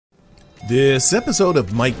This episode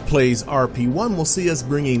of Mike Plays RP-1 will see us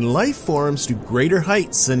bringing life forms to greater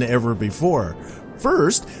heights than ever before.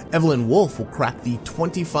 First, Evelyn Wolf will crack the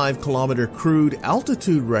 25-kilometer crude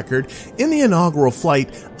altitude record in the inaugural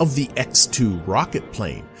flight of the X-2 rocket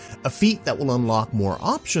plane, a feat that will unlock more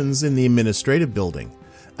options in the administrative building.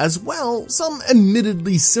 As well, some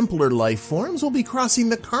admittedly simpler life forms will be crossing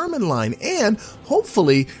the Kármán line and,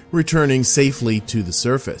 hopefully, returning safely to the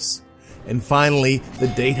surface. And finally, the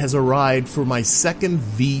date has arrived for my second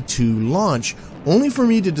V2 launch, only for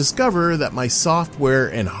me to discover that my software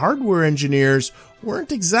and hardware engineers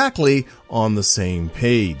weren't exactly on the same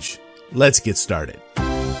page. Let's get started.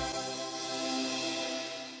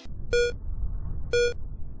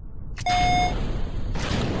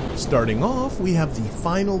 Starting off, we have the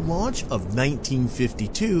final launch of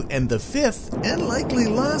 1952 and the fifth and likely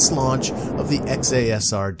last launch of the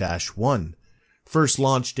XASR-1. First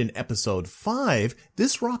launched in episode 5,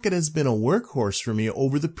 this rocket has been a workhorse for me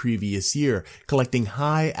over the previous year, collecting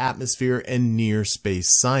high atmosphere and near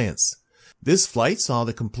space science. This flight saw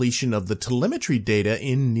the completion of the telemetry data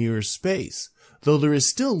in near space. Though there is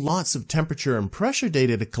still lots of temperature and pressure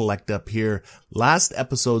data to collect up here, last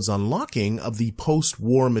episode's unlocking of the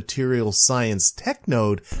post-war materials science tech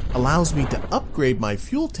node allows me to upgrade my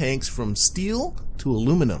fuel tanks from steel to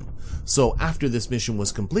aluminum. So after this mission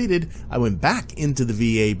was completed, I went back into the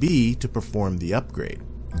VAB to perform the upgrade.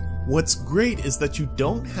 What's great is that you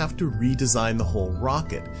don't have to redesign the whole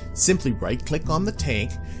rocket. Simply right-click on the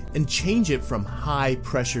tank and change it from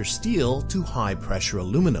high-pressure steel to high-pressure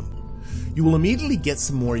aluminum. You will immediately get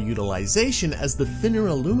some more utilization as the thinner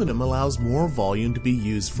aluminum allows more volume to be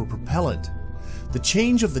used for propellant. The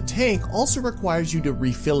change of the tank also requires you to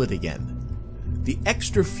refill it again. The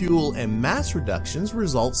extra fuel and mass reductions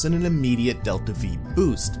results in an immediate delta V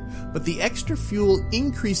boost, but the extra fuel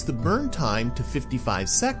increased the burn time to 55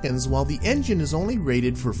 seconds while the engine is only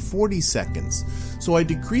rated for 40 seconds, so I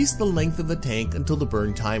decreased the length of the tank until the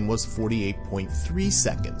burn time was 48.3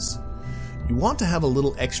 seconds. You want to have a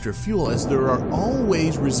little extra fuel as there are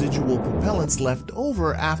always residual propellants left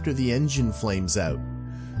over after the engine flames out.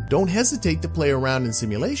 Don't hesitate to play around in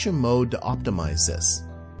simulation mode to optimize this.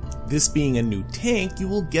 This being a new tank, you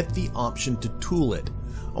will get the option to tool it.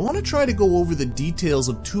 I want to try to go over the details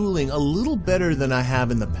of tooling a little better than I have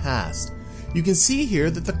in the past. You can see here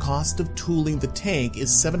that the cost of tooling the tank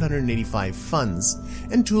is 785 funds,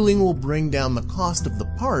 and tooling will bring down the cost of the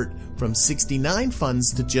part from 69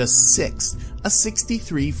 funds to just 6, a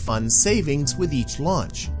 63 fund savings with each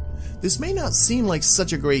launch. This may not seem like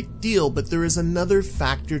such a great deal, but there is another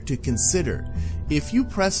factor to consider. If you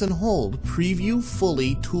press and hold Preview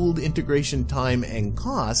Fully Tooled Integration Time and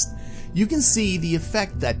Cost, you can see the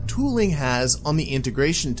effect that tooling has on the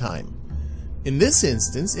integration time. In this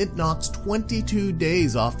instance, it knocks 22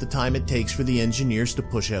 days off the time it takes for the engineers to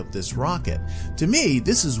push out this rocket. To me,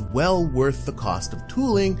 this is well worth the cost of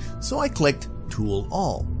tooling, so I clicked Tool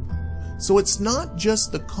All. So it's not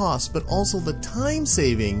just the cost, but also the time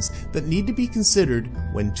savings that need to be considered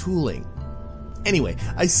when tooling. Anyway,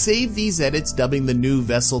 I saved these edits dubbing the new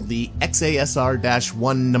vessel the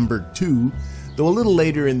XASR-1 number 2, though a little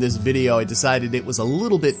later in this video I decided it was a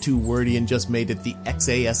little bit too wordy and just made it the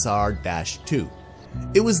XASR-2.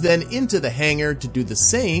 It was then into the hangar to do the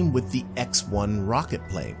same with the X-1 rocket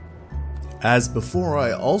plane. As before,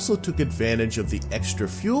 I also took advantage of the extra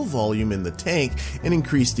fuel volume in the tank and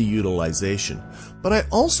increased the utilization. But I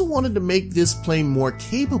also wanted to make this plane more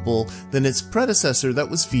capable than its predecessor that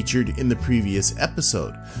was featured in the previous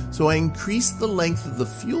episode. So I increased the length of the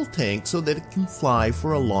fuel tank so that it can fly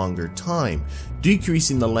for a longer time,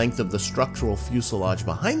 decreasing the length of the structural fuselage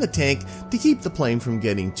behind the tank to keep the plane from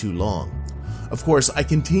getting too long. Of course, I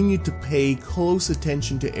continued to pay close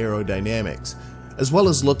attention to aerodynamics. As well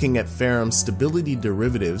as looking at Ferram's stability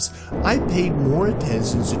derivatives, I paid more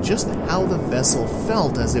attention to just how the vessel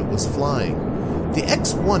felt as it was flying. The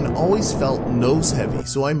X-1 always felt nose heavy,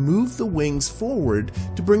 so I moved the wings forward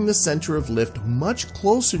to bring the center of lift much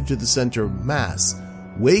closer to the center of mass,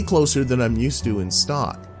 way closer than I'm used to in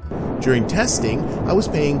stock. During testing, I was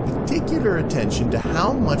paying particular attention to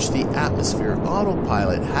how much the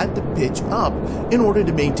AtmosphereAutopilot had to pitch up in order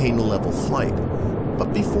to maintain a level flight.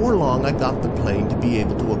 But before long, I got the plane to be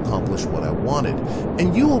able to accomplish what I wanted,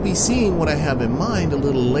 and you will be seeing what I have in mind a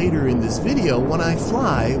little later in this video when I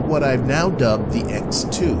fly what I've now dubbed the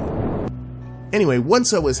X2. Anyway,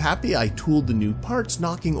 once I was happy, I tooled the new parts,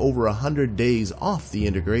 knocking over 100 days off the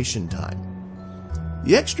integration time.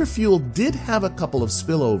 The extra fuel did have a couple of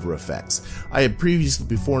spillover effects. I had previously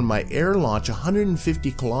performed my air launch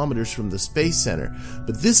 150 kilometers from the Space Center,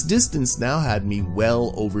 but this distance now had me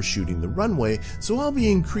well overshooting the runway, so I'll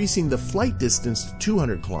be increasing the flight distance to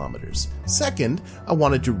 200 kilometers. Second, I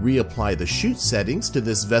wanted to reapply the chute settings to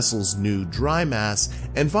this vessel's new dry mass,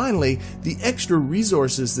 and finally, the extra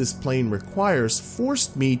resources this plane requires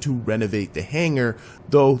forced me to renovate the hangar,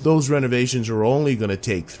 though those renovations are only going to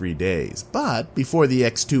take 3 days. But before the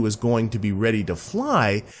X2 was going to be ready to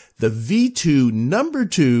fly, the V2 number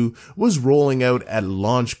 2 was rolling out at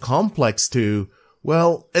Launch Complex 2.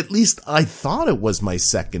 Well, at least I thought it was my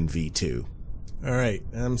second V2. Alright,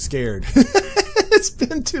 I'm scared. It's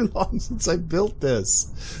been too long since I built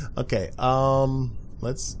this. Okay,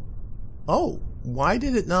 let's... Oh, why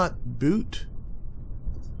did it not boot?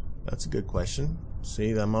 That's a good question.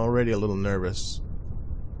 See, I'm already a little nervous.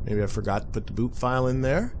 Maybe I forgot to put the boot file in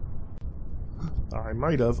there. I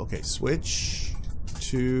might have. Okay, switch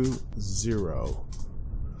to 0.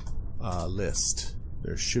 List.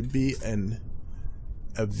 There should be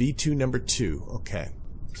a V2 number 2. Okay.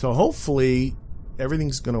 So hopefully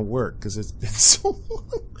everything's going to work because it's been so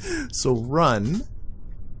long. So run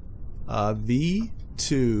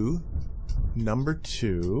V2 number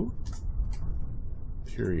 2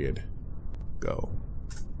 period. Go.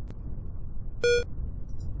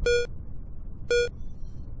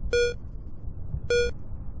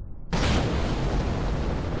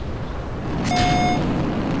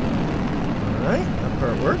 Alright, that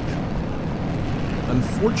part worked.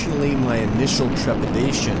 Unfortunately, my initial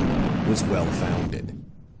trepidation was well founded.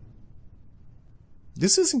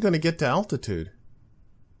 This isn't going to get to altitude.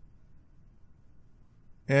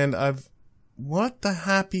 And what the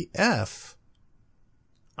happy F?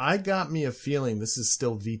 I got me a feeling this is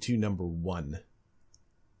still V2 number 1.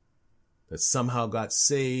 That somehow got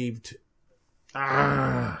saved.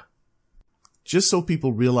 Just so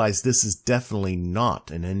people realize this is definitely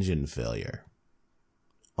not an engine failure.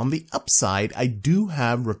 On the upside, I do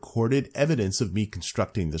have recorded evidence of me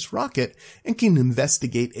constructing this rocket and can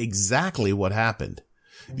investigate exactly what happened.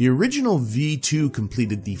 The original V2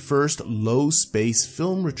 completed the first low space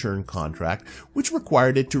film return contract, which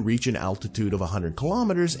required it to reach an altitude of 100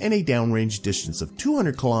 kilometers and a downrange distance of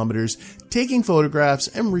 200 kilometers, taking photographs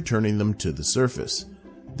and returning them to the surface.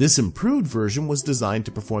 This improved version was designed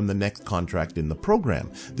to perform the next contract in the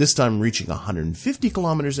program, this time reaching 150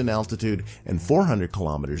 kilometers in altitude and 400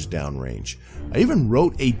 kilometers downrange. I even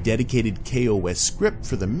wrote a dedicated KOS script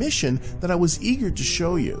for the mission that I was eager to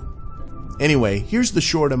show you. Anyway, here's the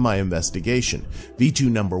short of my investigation. V2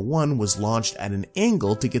 number 1 was launched at an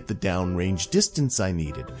angle to get the downrange distance I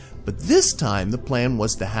needed, but this time the plan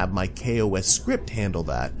was to have my KOS script handle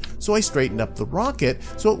that, so I straightened up the rocket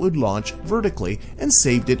so it would launch vertically and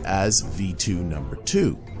saved it as V2 number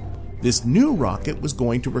 2. This new rocket was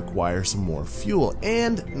going to require some more fuel,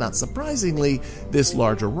 and, not surprisingly, this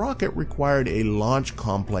larger rocket required a launch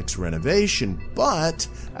complex renovation, but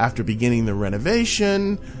after beginning the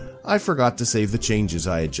renovation, I forgot to save the changes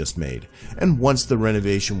I had just made, and once the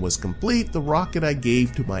renovation was complete, the rocket I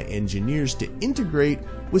gave to my engineers to integrate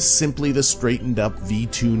was simply the straightened up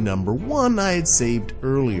V2 number 1 I had saved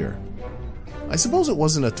earlier. I suppose it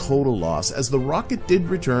wasn't a total loss, as the rocket did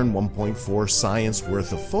return 1.4 science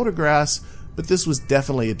worth of photographs, but this was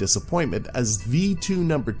definitely a disappointment, as V2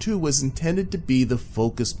 number 2 was intended to be the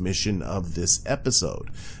focus mission of this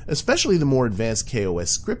episode, especially the more advanced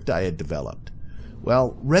KOS script I had developed.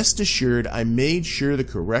 Well, rest assured, I made sure the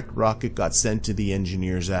correct rocket got sent to the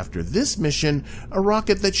engineers after this mission, a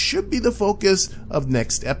rocket that should be the focus of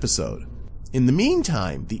next episode. In the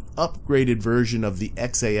meantime, the upgraded version of the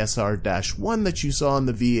XASR-1 that you saw in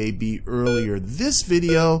the VAB earlier this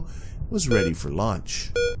video was ready for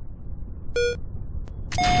launch.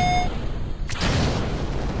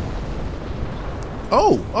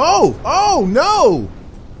 Oh no!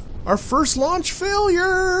 Our first launch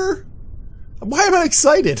failure! Why am I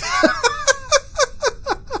excited?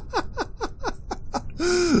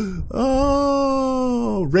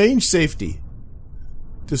 Oh, range safety.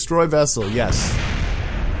 Destroy vessel, yes.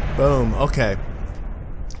 Boom, okay.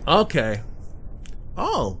 Okay.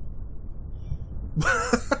 Oh.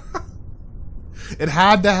 It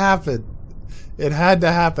had to happen. It had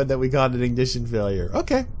to happen that we got an ignition failure.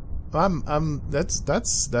 Okay. That's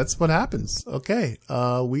what happens. Okay.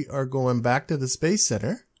 We are going back to the Space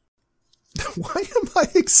Center. Why am I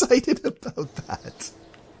excited about that?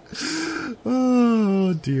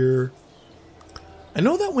 Oh dear. I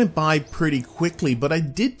know that went by pretty quickly, but I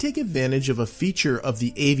did take advantage of a feature of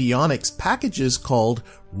the avionics packages called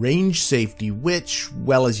range safety, which,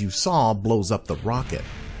 well, as you saw, blows up the rocket.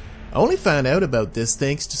 I only found out about this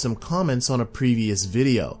thanks to some comments on a previous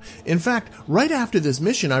video. In fact, right after this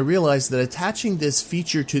mission I realized that attaching this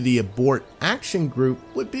feature to the abort action group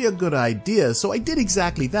would be a good idea, so I did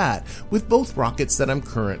exactly that with both rockets that I'm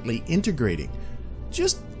currently integrating.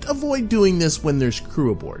 Just avoid doing this when there's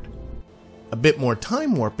crew aboard. A bit more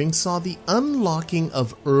time warping saw the unlocking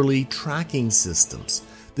of early tracking systems.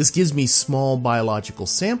 This gives me small biological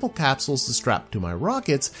sample capsules to strap to my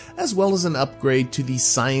rockets, as well as an upgrade to the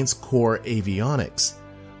Science Core avionics.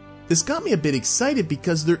 This got me a bit excited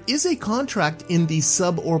because there is a contract in the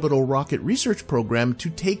suborbital rocket research program to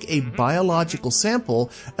take a biological sample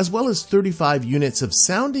as well as 35 units of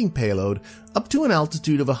sounding payload up to an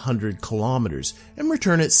altitude of 100 kilometers and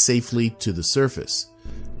return it safely to the surface.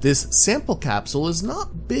 This sample capsule is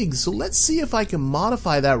not big, so let's see if I can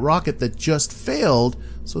modify that rocket that just failed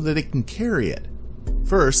so that it can carry it.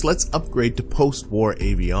 First, let's upgrade to post-war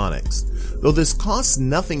avionics. Though this costs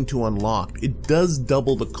nothing to unlock, it does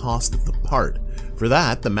double the cost of the part. For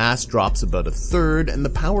that, the mass drops about a third and the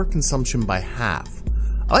power consumption by half.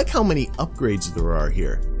 I like how many upgrades there are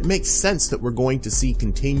here. It makes sense that we're going to see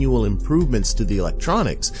continual improvements to the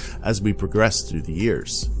electronics as we progress through the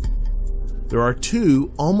years. There are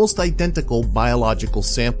two almost identical biological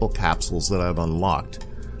sample capsules that I've unlocked.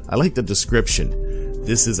 I like the description.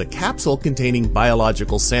 This is a capsule containing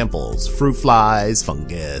biological samples, fruit flies,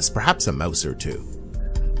 fungus, perhaps a mouse or two.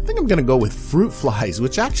 I think I'm going to go with fruit flies,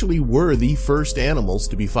 which actually were the first animals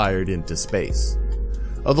to be fired into space.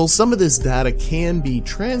 Although some of this data can be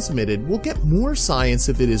transmitted, we'll get more science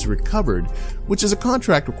if it is recovered, which is a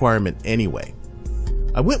contract requirement anyway.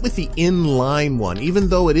 I went with the inline one, even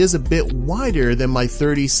though it is a bit wider than my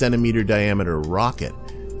 30 centimeter diameter rocket.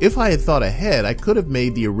 If I had thought ahead, I could have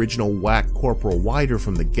made the original WAC Corporal wider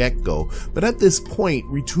from the get-go, but at this point,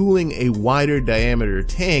 retooling a wider diameter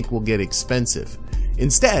tank will get expensive.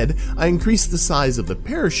 Instead, I increased the size of the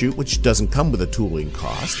parachute, which doesn't come with a tooling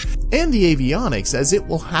cost, and the avionics, as it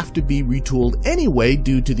will have to be retooled anyway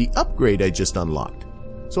due to the upgrade I just unlocked.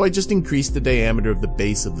 So I just increased the diameter of the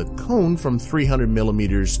base of the cone from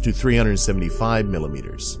 300mm to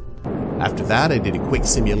 375mm. After that, I did a quick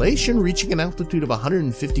simulation, reaching an altitude of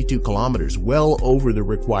 152 kilometers, well over the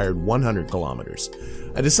required 100 kilometers.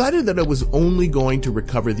 I decided that I was only going to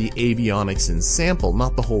recover the avionics in sample,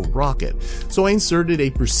 not the whole rocket, so I inserted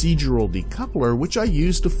a procedural decoupler, which I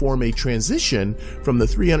used to form a transition from the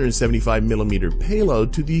 375mm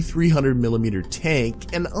payload to the 300mm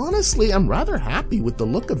tank, and honestly, I'm rather happy with the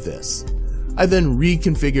look of this. I then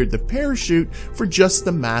reconfigured the parachute for just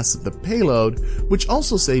the mass of the payload, which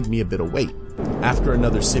also saved me a bit of weight. After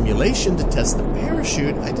another simulation to test the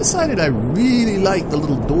parachute, I decided I really liked the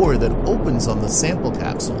little door that opens on the sample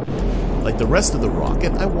capsule. Like the rest of the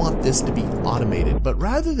rocket, I want this to be automated, but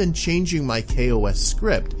rather than changing my KOS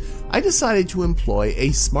script, I decided to employ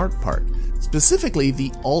a smart part, specifically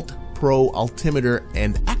the Alt Pro Altimeter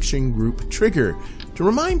and Action Group trigger. To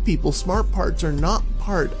remind people, smart parts are not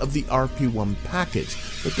part of the RP-1 package,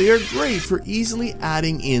 but they are great for easily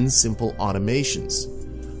adding in simple automations.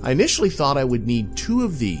 I initially thought I would need two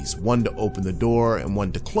of these, one to open the door and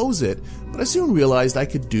one to close it, but I soon realized I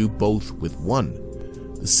could do both with one.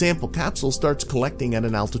 The sample capsule starts collecting at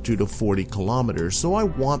an altitude of 40 kilometers, so I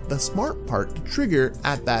want the smart part to trigger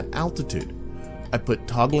at that altitude. I put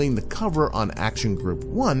toggling the cover on Action Group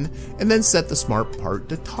 1 and then set the smart part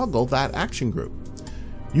to toggle that action group.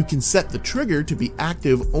 You can set the trigger to be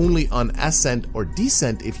active only on ascent or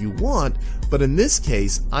descent if you want, but in this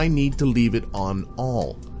case I need to leave it on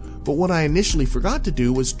all. But what I initially forgot to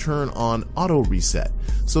do was turn on auto reset,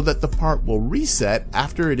 so that the part will reset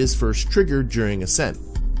after it is first triggered during ascent.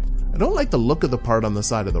 I don't like the look of the part on the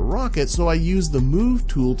side of the rocket, so I used the move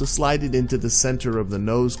tool to slide it into the center of the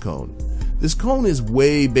nose cone. This cone is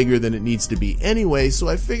way bigger than it needs to be anyway, so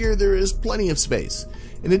I figure there is plenty of space.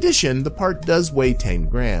 In addition, the part does weigh 10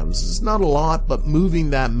 grams. It's not a lot, but moving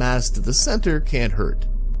that mass to the center can't hurt.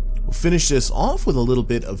 We'll finish this off with a little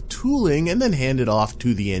bit of tooling and then hand it off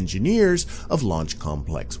to the engineers of Launch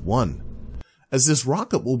Complex 1. As this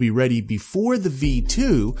rocket will be ready before the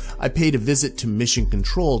V2, I paid a visit to Mission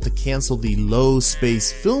Control to cancel the low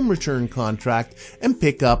space film return contract and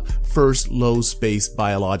pick up first low space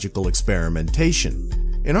biological experimentation.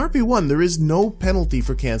 In RP-1, there is no penalty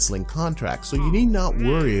for canceling contracts, so you need not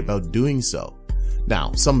worry about doing so.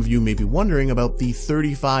 Now, some of you may be wondering about the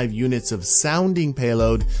 35 units of sounding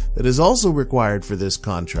payload that is also required for this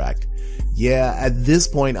contract. Yeah, at this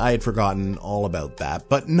point I had forgotten all about that,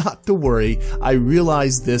 but not to worry, I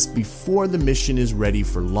realized this before the mission is ready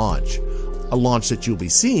for launch, a launch that you'll be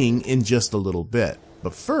seeing in just a little bit.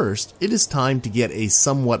 But first, it is time to get a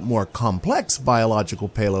somewhat more complex biological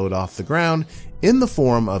payload off the ground in the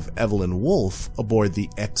form of Evelyn Wolf aboard the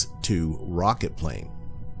X-2 rocket plane.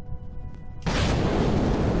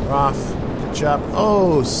 We're off. Pitch up.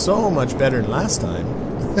 Oh, so much better than last time.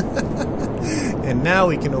 And now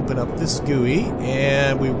we can open up this GUI,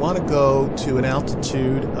 and we want to go to an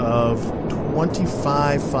altitude of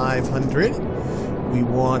 25,500. We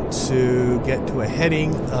want to get to a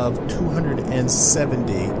heading of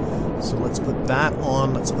 270. So let's put that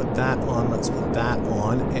on, let's put that on, let's put that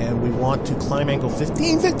on, and we want to climb angle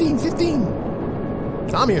 15, 15, 15.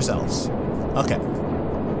 Calm yourselves. Okay,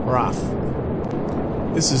 we're off.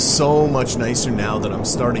 This is so much nicer now that I'm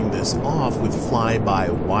starting this off with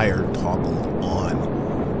fly-by-wire toggled on.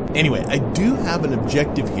 Anyway, I do have an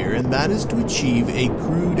objective here, and that is to achieve a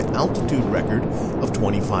crude altitude record of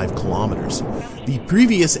 25 kilometers. The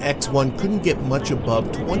previous X1 couldn't get much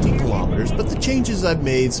above 20 kilometers, but the changes I've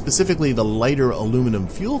made, specifically the lighter aluminum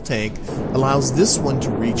fuel tank, allows this one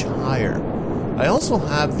to reach higher. I also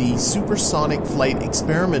have the Supersonic Flight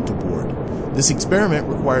Experiment aboard. This experiment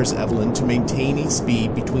requires Evelyn to maintain a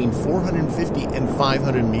speed between 450 and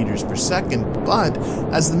 500 meters per second, but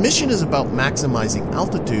as the mission is about maximizing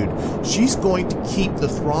altitude, she's going to keep the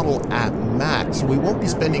throttle at max, so we won't be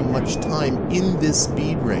spending much time in this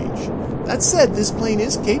speed range. That said, this plane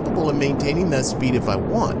is capable of maintaining that speed if I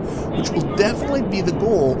want, which will definitely be the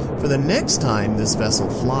goal for the next time this vessel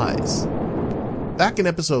flies. Back in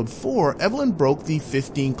episode 4, Evelyn broke the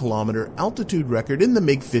 15-kilometer altitude record in the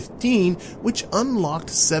MiG-15, which unlocked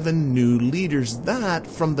 7 new leaders that,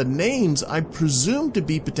 from the names, I presume to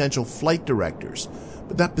be potential flight directors.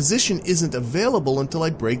 But that position isn't available until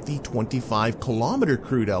I break the 25-kilometer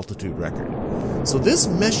crude altitude record. So this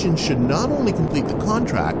mission should not only complete the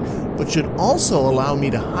contract, but should also allow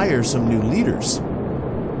me to hire some new leaders.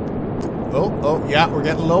 Oh, yeah, we're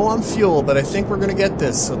getting low on fuel, but I think we're going to get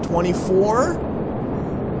this. So 24...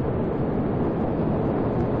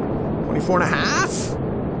 24 and a half,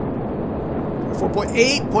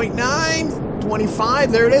 4.8, 0.9,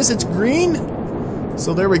 25, there it is, it's green.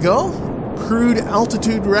 So there we go, crude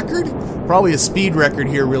altitude record. Probably a speed record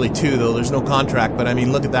here really too, though there's no contract, but I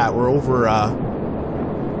mean look at that, we're over,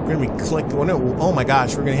 we're going to be oh my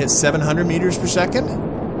gosh, we're going to hit 700 meters per second.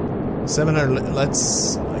 700,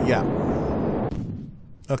 let's, yeah.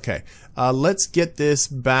 Okay, let's get this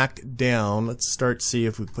back down. Let's start, see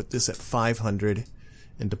if we put this at 500.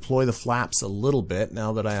 And deploy the flaps a little bit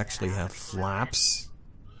now that I actually have flaps.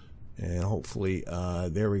 And hopefully,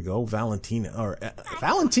 there we go. Valentina,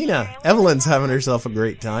 Evelyn's having herself a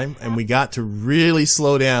great time. And we got to really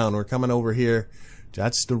slow down. We're coming over here.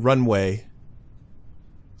 That's the runway.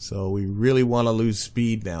 So we really want to lose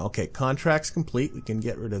speed now. Okay, contract's complete. We can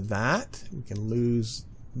get rid of that. We can lose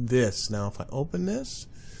this. Now if I open this,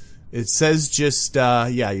 it says just,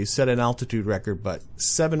 yeah, you set an altitude record, but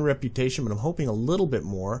 7 reputation, but I'm hoping a little bit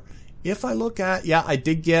more. If I look at, yeah, I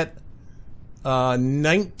did get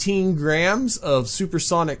 19 grams of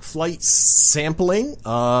supersonic flight sampling.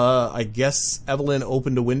 I guess Evelyn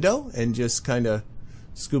opened a window and just kind of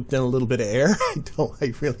scooped in a little bit of air.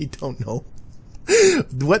 I really don't know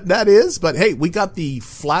what that is, but hey, we got the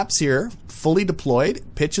flaps here fully deployed.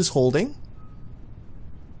 Pitch is holding.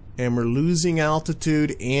 And we're losing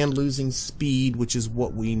altitude and losing speed, which is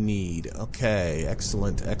what we need. Okay,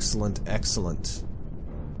 excellent, excellent, excellent.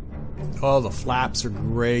 Oh, the flaps are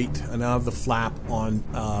great. I now have the flap on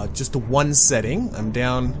just a 1 setting. I'm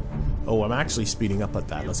down. Oh, I'm actually speeding up at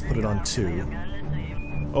that. Let's put it on 2.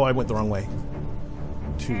 Oh, I went the wrong way.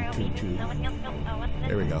 2.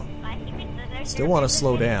 There we go. Still want to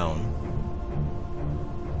slow down.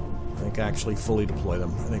 I think I actually fully deploy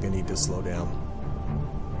them. I think I need to slow down.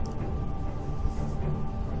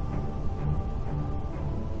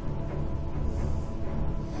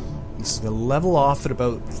 This is going to level off at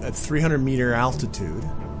about 300 meter altitude.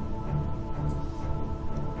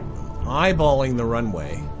 Eyeballing the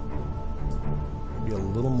runway. Maybe a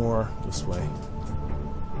little more this way.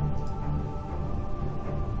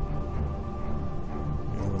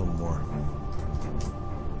 Maybe a little more.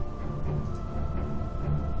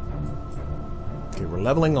 Okay, we're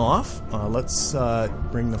leveling off. Let's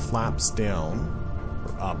bring the flaps down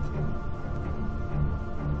or up.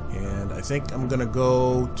 And I think I'm gonna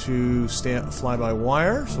go to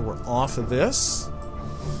fly-by-wire, so we're off of this,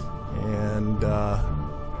 and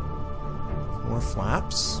more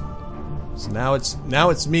flaps. So now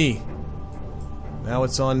it's me. Now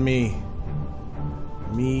it's on me.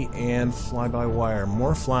 Me and fly-by-wire.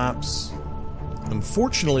 More flaps.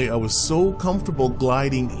 Unfortunately, I was so comfortable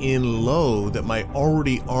gliding in low that my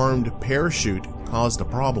already armed parachute caused a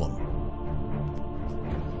problem.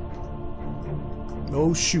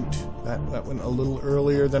 Oh shoot, that went a little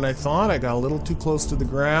earlier than I thought. I got a little too close to the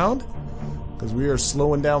ground because we are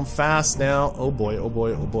slowing down fast now. Oh boy, oh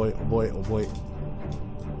boy, oh boy, oh boy, oh boy.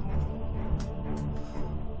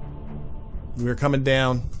 We're coming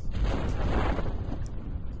down.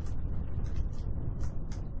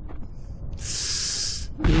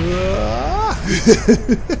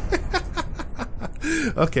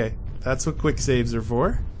 Okay, that's what quick saves are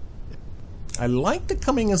for. I like the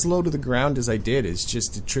coming as low to the ground as I did. It's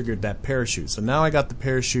just it triggered that parachute. So now I got the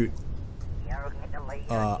parachute.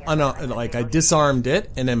 Like I disarmed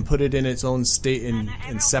it and then put it in its own state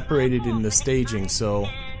and separated in the staging. So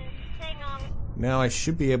now I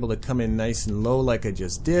should be able to come in nice and low like I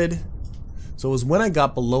just did. So it was when I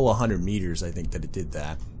got below 100 meters, I think, that it did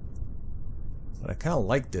that. But I kind of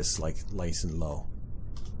like this, like nice and low.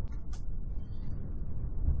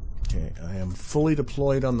 Okay, I am fully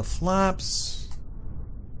deployed on the flaps.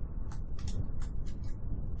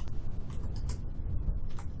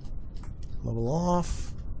 Level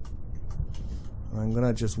off. I'm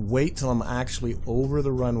gonna just wait till I'm actually over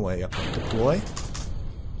the runway. Up and deploy.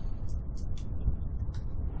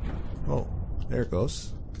 Oh, there it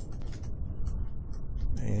goes.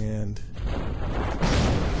 And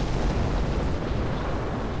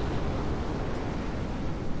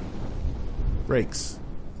brakes.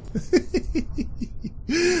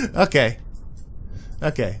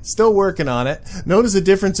 Okay, still working on it. Notice a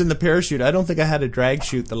difference in the parachute. I don't think I had a drag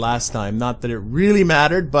chute the last time. Not that it really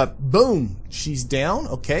mattered, but boom, she's down.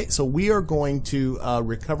 Okay, so we are going to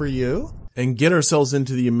recover you and get ourselves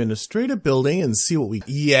into the administrative building and see what we...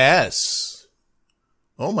 Yes!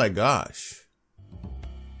 Oh my gosh.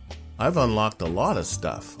 I've unlocked a lot of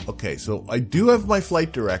stuff. Okay, so I do have my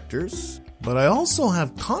flight directors, but I also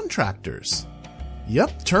have contractors.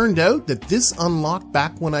 Yep, turned out that this unlocked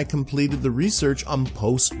back when I completed the research on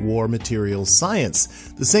post-war materials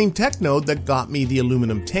science, the same tech node that got me the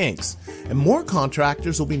aluminum tanks. And more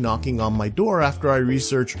contractors will be knocking on my door after I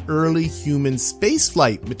research early human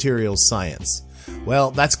spaceflight materials science.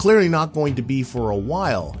 Well, that's clearly not going to be for a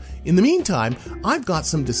while. In the meantime, I've got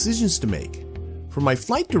some decisions to make. For my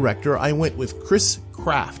flight director, I went with Chris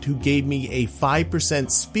Kraft, who gave me a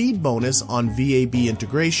 5% speed bonus on VAB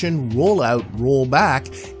integration, rollout,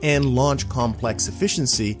 rollback, and launch complex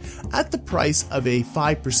efficiency at the price of a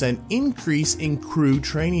 5% increase in crew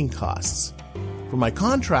training costs. For my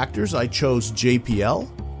contractors, I chose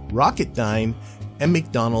JPL, Rocketdyne, and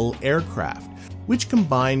McDonnell Aircraft, which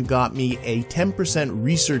combined got me a 10%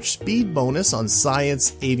 research speed bonus on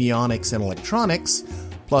science, avionics, and electronics,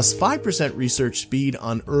 plus 5% research speed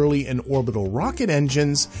on early and orbital rocket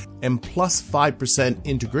engines, and plus 5%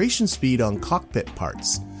 integration speed on cockpit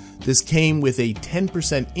parts. This came with a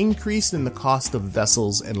 10% increase in the cost of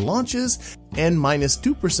vessels and launches, and minus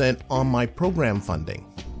 2% on my program funding.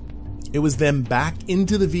 It was then back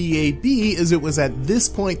into the VAB, as it was at this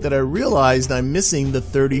point that I realized I'm missing the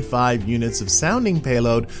 35 units of sounding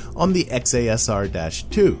payload on the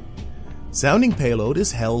XASR-2. Sounding payload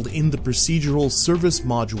is held in the procedural service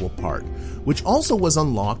module part, which also was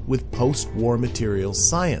unlocked with post-war materials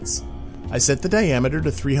science. I set the diameter to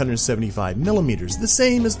 375 millimeters, the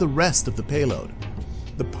same as the rest of the payload.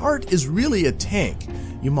 The part is really a tank.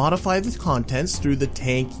 You modify the contents through the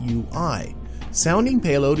tank UI. Sounding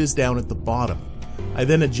payload is down at the bottom. I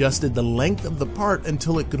then adjusted the length of the part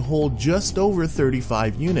until it could hold just over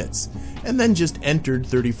 35 units, and then just entered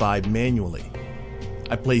 35 manually.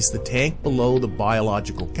 I placed the tank below the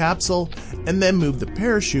biological capsule, and then moved the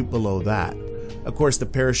parachute below that. Of course, the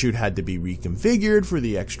parachute had to be reconfigured for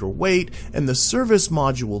the extra weight, and the service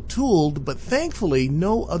module tooled, but thankfully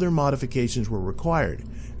no other modifications were required.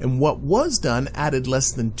 And what was done added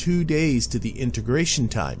less than 2 days to the integration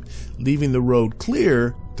time, leaving the road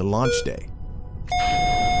clear to launch day.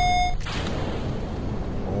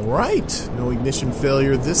 Alright, no ignition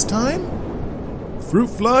failure this time. Fruit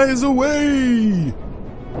flies away!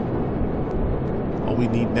 All we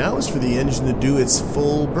need now is for the engine to do its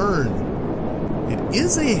full burn. It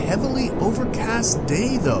is a heavily overcast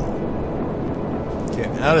day though. Get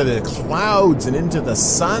out of the clouds and into the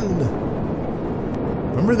sun.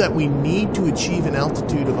 Remember that we need to achieve an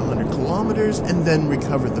altitude of 100 kilometers and then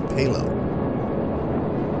recover the payload.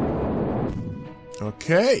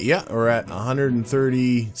 Okay, yeah, we're at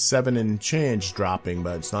 137 and change dropping,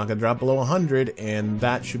 but it's not going to drop below 100, and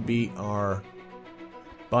that should be our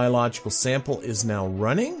biological sample is now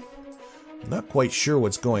running. I'm not quite sure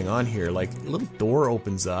what's going on here. Like, a little door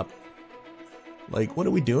opens up. Like, what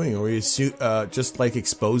are we doing? Are we just, like,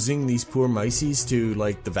 exposing these poor mices to,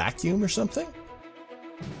 like, the vacuum or something?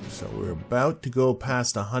 So we're about to go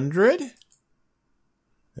past 100.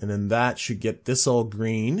 And then that should get this all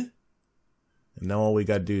green. And now all we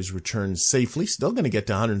got to do is return safely. Still going to get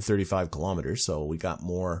to 135 kilometers, so we got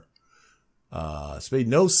more.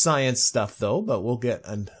 No science stuff though, but we'll get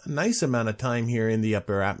a nice amount of time here in the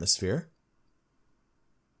upper atmosphere.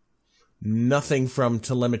 Nothing from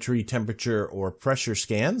telemetry, temperature, or pressure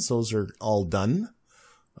scans. Those are all done.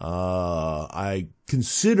 I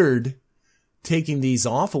considered taking these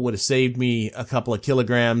off. It would have saved me a couple of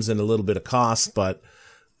kilograms and a little bit of cost, but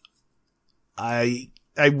I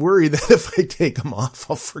worry that if I take them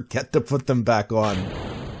off, I'll forget to put them back on.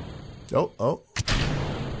 Oh.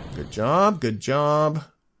 Good job, good job.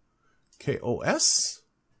 KOS.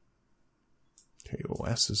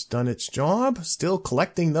 KOS has done its job. Still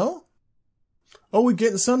collecting though. Oh, we're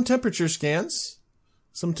getting some temperature scans.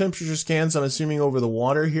 Some temperature scans, I'm assuming, over the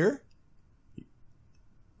water here.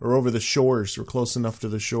 Or over the shores. We're close enough to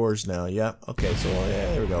the shores now. Yeah, okay, so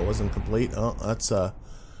yeah, there we go. It wasn't complete. Oh, that's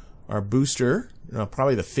our booster.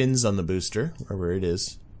 Probably the fins on the booster, wherever it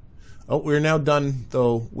is. Oh, we're now done,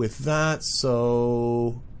 though, with that,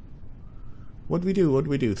 so... What'd we do?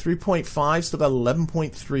 3.5, still got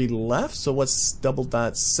 11.3 left, so what's doubled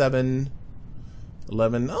that? 7,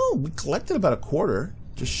 11... Oh, we collected about a quarter.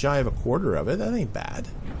 Just shy of a quarter of it. That ain't bad.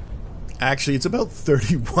 Actually, it's about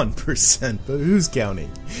 31%, but who's counting?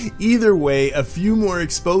 Either way, a few more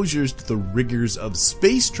exposures to the rigors of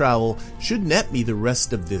space travel should net me the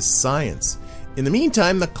rest of this science. In the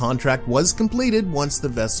meantime, the contract was completed once the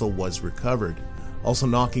vessel was recovered. Also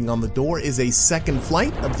knocking on the door is a second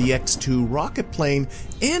flight of the X-2 rocket plane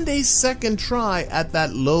and a second try at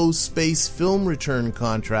that low space film return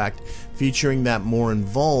contract featuring that more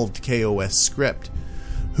involved KOS script.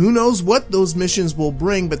 Who knows what those missions will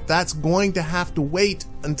bring, but that's going to have to wait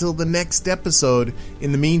until the next episode.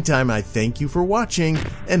 In the meantime, I thank you for watching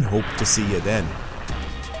and hope to see you then.